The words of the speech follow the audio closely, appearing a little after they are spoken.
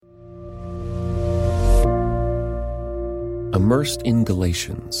Immersed in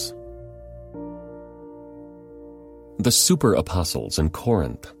Galatians. The super-apostles in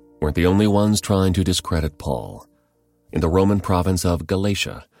Corinth weren't the only ones trying to discredit Paul. In the Roman province of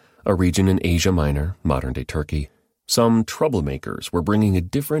Galatia, a region in Asia Minor, modern-day Turkey, some troublemakers were bringing a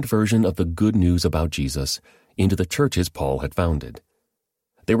different version of the good news about Jesus into the churches Paul had founded.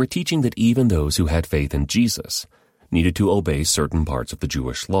 They were teaching that even those who had faith in Jesus needed to obey certain parts of the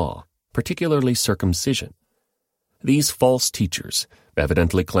Jewish law, particularly circumcision. These false teachers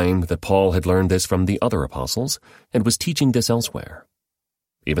evidently claimed that Paul had learned this from the other apostles and was teaching this elsewhere.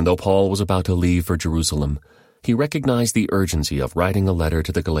 Even though Paul was about to leave for Jerusalem, he recognized the urgency of writing a letter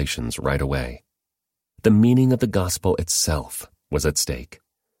to the Galatians right away. The meaning of the gospel itself was at stake.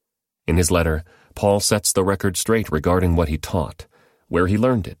 In his letter, Paul sets the record straight regarding what he taught, where he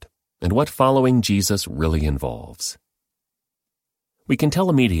learned it, and what following Jesus really involves. We can tell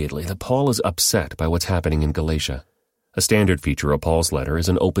immediately that Paul is upset by what's happening in Galatia. A standard feature of Paul's letter is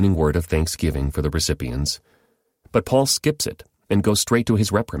an opening word of thanksgiving for the recipients, but Paul skips it and goes straight to his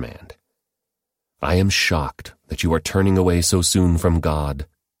reprimand. I am shocked that you are turning away so soon from God.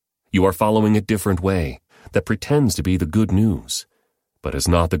 You are following a different way that pretends to be the good news, but is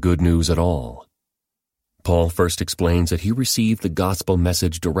not the good news at all. Paul first explains that he received the gospel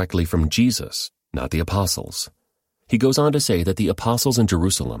message directly from Jesus, not the apostles. He goes on to say that the apostles in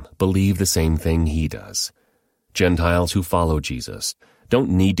Jerusalem believe the same thing he does. Gentiles who follow Jesus don't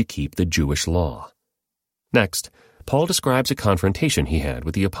need to keep the Jewish law. Next, Paul describes a confrontation he had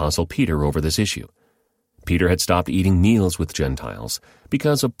with the apostle Peter over this issue. Peter had stopped eating meals with Gentiles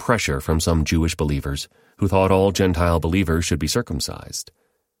because of pressure from some Jewish believers who thought all Gentile believers should be circumcised.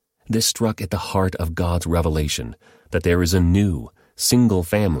 This struck at the heart of God's revelation that there is a new, single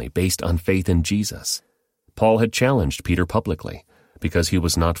family based on faith in Jesus. Paul had challenged Peter publicly because he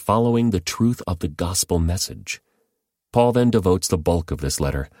was not following the truth of the gospel message. Paul then devotes the bulk of this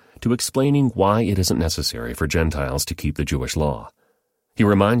letter to explaining why it isn't necessary for Gentiles to keep the Jewish law. He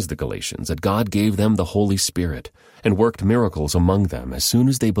reminds the Galatians that God gave them the Holy Spirit and worked miracles among them as soon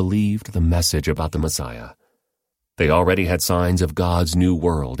as they believed the message about the Messiah. They already had signs of God's new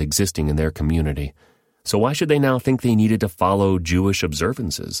world existing in their community, so why should they now think they needed to follow Jewish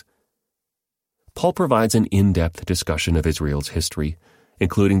observances? Paul provides an in-depth discussion of Israel's history,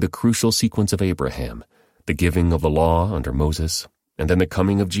 including the crucial sequence of Abraham, the giving of the law under Moses, and then the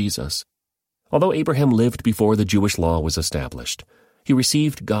coming of Jesus. Although Abraham lived before the Jewish law was established, he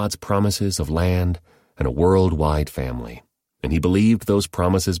received God's promises of land and a worldwide family, and he believed those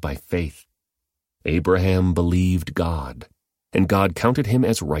promises by faith. Abraham believed God, and God counted him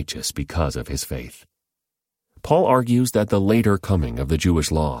as righteous because of his faith. Paul argues that the later coming of the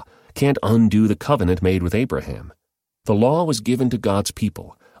Jewish law can't undo the covenant made with Abraham. The law was given to God's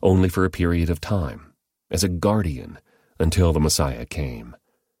people only for a period of time, as a guardian, until the Messiah came.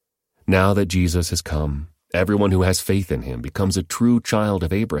 Now that Jesus has come, everyone who has faith in him becomes a true child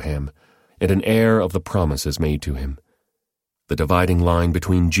of Abraham and an heir of the promises made to him. The dividing line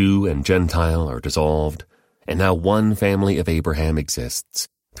between Jew and Gentile are dissolved, and now one family of Abraham exists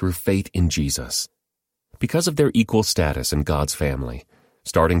through faith in Jesus. Because of their equal status in God's family,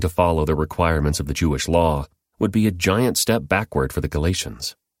 starting to follow the requirements of the Jewish law would be a giant step backward for the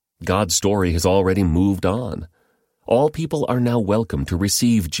Galatians. God's story has already moved on. All people are now welcome to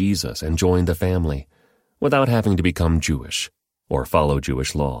receive Jesus and join the family, without having to become Jewish or follow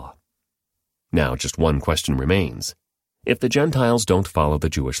Jewish law. Now just one question remains. If the Gentiles don't follow the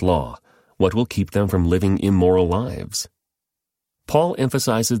Jewish law, what will keep them from living immoral lives? Paul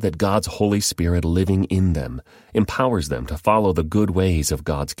emphasizes that God's Holy Spirit living in them empowers them to follow the good ways of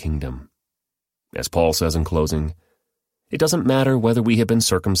God's kingdom. As Paul says in closing, it doesn't matter whether we have been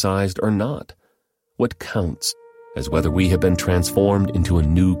circumcised or not. What counts is whether we have been transformed into a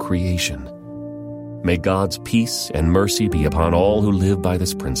new creation. May God's peace and mercy be upon all who live by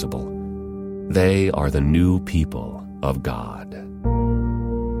this principle. They are the new people of God.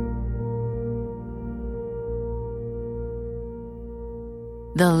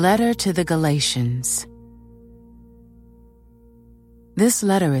 The Letter to the Galatians. This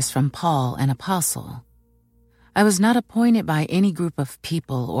letter is from Paul, an apostle. I was not appointed by any group of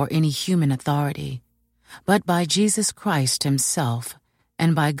people or any human authority, but by Jesus Christ himself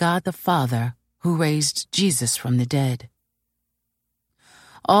and by God the Father, who raised Jesus from the dead.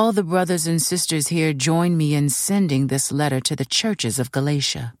 All the brothers and sisters here join me in sending this letter to the churches of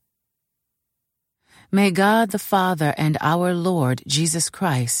Galatia. May God the Father and our Lord Jesus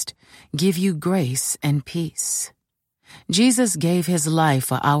Christ give you grace and peace. Jesus gave his life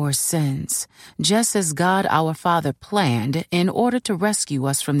for our sins, just as God our Father planned in order to rescue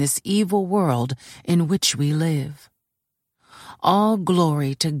us from this evil world in which we live. All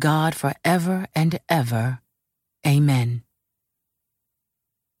glory to God forever and ever. Amen.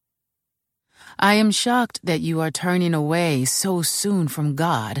 I am shocked that you are turning away so soon from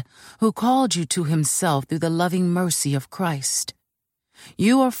God, who called you to himself through the loving mercy of Christ.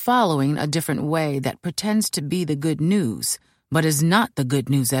 You are following a different way that pretends to be the good news, but is not the good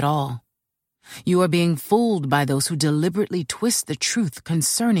news at all. You are being fooled by those who deliberately twist the truth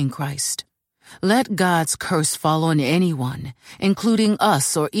concerning Christ. Let God's curse fall on anyone, including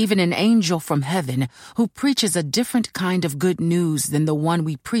us or even an angel from heaven, who preaches a different kind of good news than the one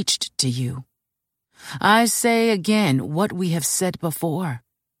we preached to you. I say again what we have said before.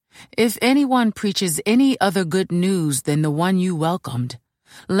 If anyone preaches any other good news than the one you welcomed,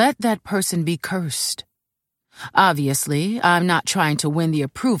 let that person be cursed. Obviously, I'm not trying to win the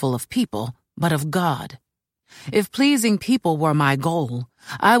approval of people, but of God. If pleasing people were my goal,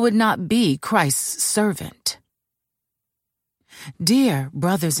 I would not be Christ's servant. Dear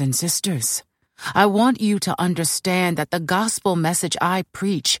brothers and sisters, I want you to understand that the gospel message I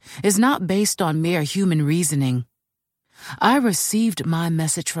preach is not based on mere human reasoning. I received my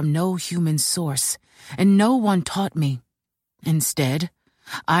message from no human source, and no one taught me. Instead,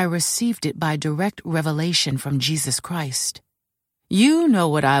 I received it by direct revelation from Jesus Christ. You know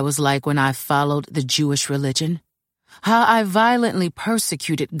what I was like when I followed the Jewish religion, how I violently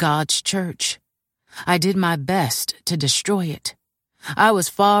persecuted God's church. I did my best to destroy it. I was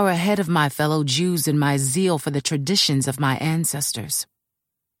far ahead of my fellow Jews in my zeal for the traditions of my ancestors.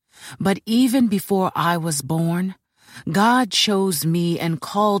 But even before I was born, God chose me and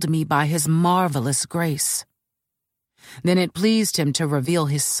called me by his marvelous grace. Then it pleased him to reveal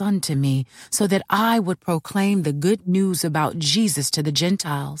his Son to me so that I would proclaim the good news about Jesus to the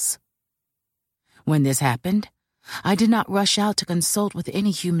Gentiles. When this happened, I did not rush out to consult with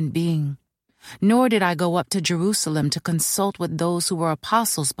any human being, nor did I go up to Jerusalem to consult with those who were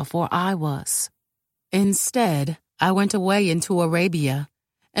apostles before I was. Instead, I went away into Arabia,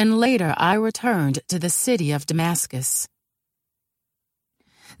 and later I returned to the city of Damascus.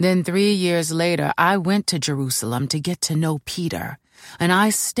 Then 3 years later, I went to Jerusalem to get to know Peter, and I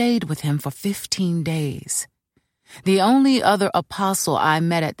stayed with him for 15 days. The only other apostle I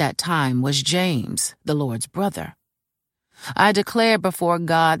met at that time was James, the Lord's brother. I declare before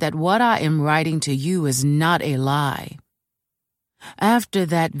God that what I am writing to you is not a lie. After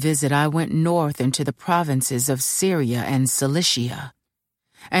that visit, I went north into the provinces of Syria and Cilicia.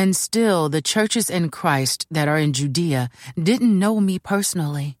 And still, the churches in Christ that are in Judea didn't know me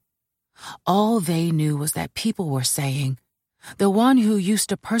personally. All they knew was that people were saying, "The one who used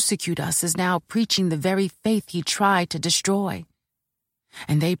to persecute us is now preaching the very faith he tried to destroy."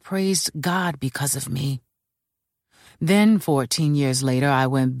 And they praised God because of me. Then 14 years later, I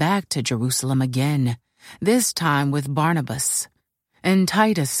went back to Jerusalem again, this time with Barnabas, and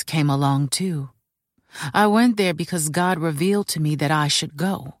Titus came along too. I went there because God revealed to me that I should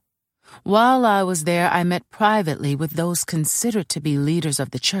go. While I was there, I met privately with those considered to be leaders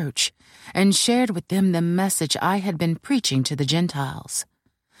of the church and shared with them the message I had been preaching to the Gentiles.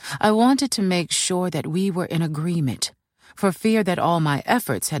 I wanted to make sure that we were in agreement, for fear that all my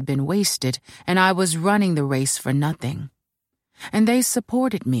efforts had been wasted and I was running the race for nothing. And they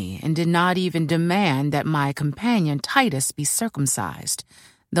supported me and did not even demand that my companion Titus be circumcised,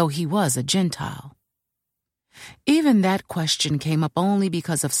 though he was a Gentile. Even that question came up only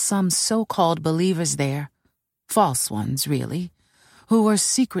because of some so-called believers there, false ones, really, who were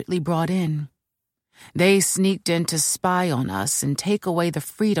secretly brought in. They sneaked in to spy on us and take away the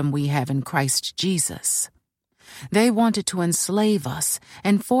freedom we have in Christ Jesus. They wanted to enslave us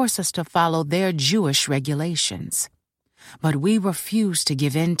and force us to follow their Jewish regulations. But we refused to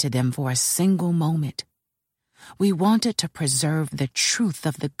give in to them for a single moment. We wanted to preserve the truth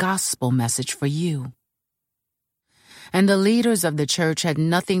of the gospel message for you. And the leaders of the church had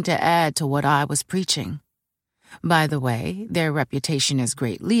nothing to add to what I was preaching. By the way, their reputation as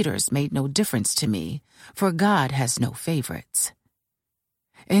great leaders made no difference to me, for God has no favorites.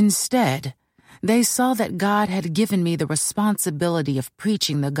 Instead, they saw that God had given me the responsibility of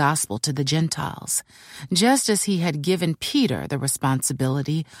preaching the gospel to the Gentiles, just as he had given Peter the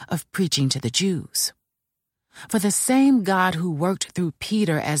responsibility of preaching to the Jews. For the same God who worked through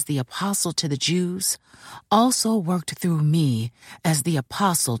Peter as the apostle to the Jews also worked through me as the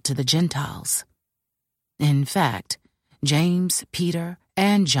apostle to the Gentiles. In fact, James, Peter,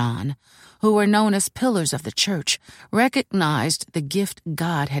 and John, who were known as pillars of the church, recognized the gift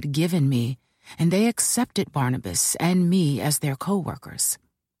God had given me, and they accepted Barnabas and me as their co-workers.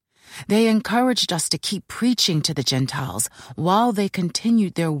 They encouraged us to keep preaching to the Gentiles while they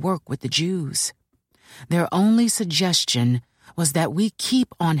continued their work with the Jews. Their only suggestion was that we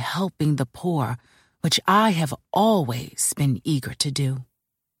keep on helping the poor, which I have always been eager to do.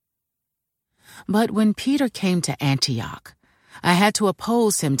 But when Peter came to Antioch, I had to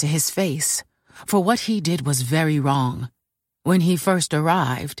oppose him to his face, for what he did was very wrong. When he first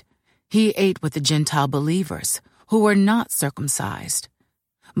arrived, he ate with the Gentile believers who were not circumcised.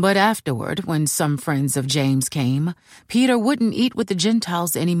 But afterward, when some friends of James came, Peter wouldn't eat with the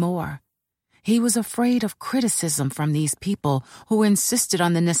Gentiles anymore. He was afraid of criticism from these people who insisted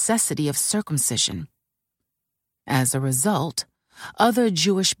on the necessity of circumcision. As a result, other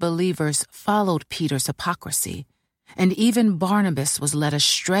Jewish believers followed Peter's hypocrisy, and even Barnabas was led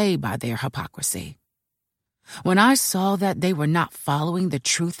astray by their hypocrisy. When I saw that they were not following the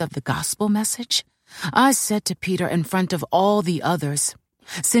truth of the gospel message, I said to Peter in front of all the others,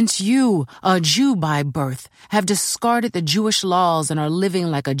 "Since you, a Jew by birth, have discarded the Jewish laws and are living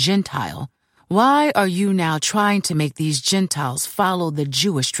like a Gentile, why are you now trying to make these Gentiles follow the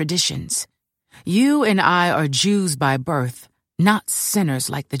Jewish traditions? You and I are Jews by birth, not sinners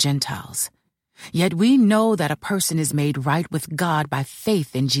like the Gentiles. Yet we know that a person is made right with God by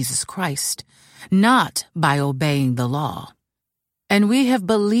faith in Jesus Christ, not by obeying the law. And we have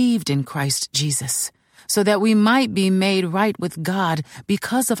believed in Christ Jesus, so that we might be made right with God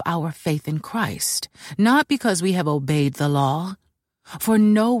because of our faith in Christ, not because we have obeyed the law. For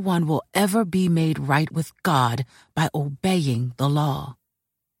no one will ever be made right with God by obeying the law.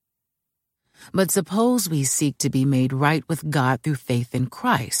 But suppose we seek to be made right with God through faith in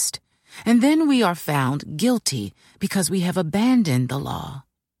Christ, and then we are found guilty because we have abandoned the law.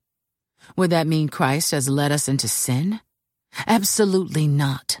 Would that mean Christ has led us into sin? Absolutely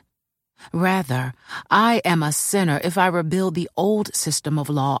not. Rather, I am a sinner if I rebuild the old system of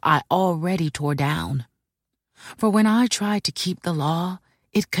law I already tore down. For when I tried to keep the law,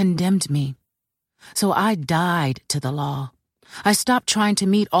 it condemned me. So I died to the law. I stopped trying to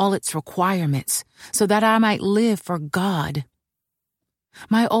meet all its requirements so that I might live for God.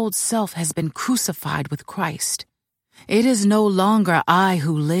 My old self has been crucified with Christ. It is no longer I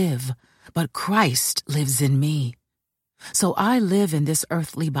who live, but Christ lives in me. So I live in this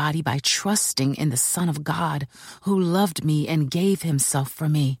earthly body by trusting in the Son of God who loved me and gave himself for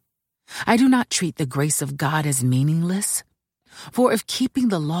me. I do not treat the grace of God as meaningless. For if keeping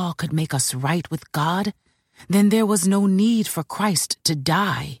the law could make us right with God, then there was no need for Christ to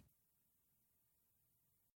die.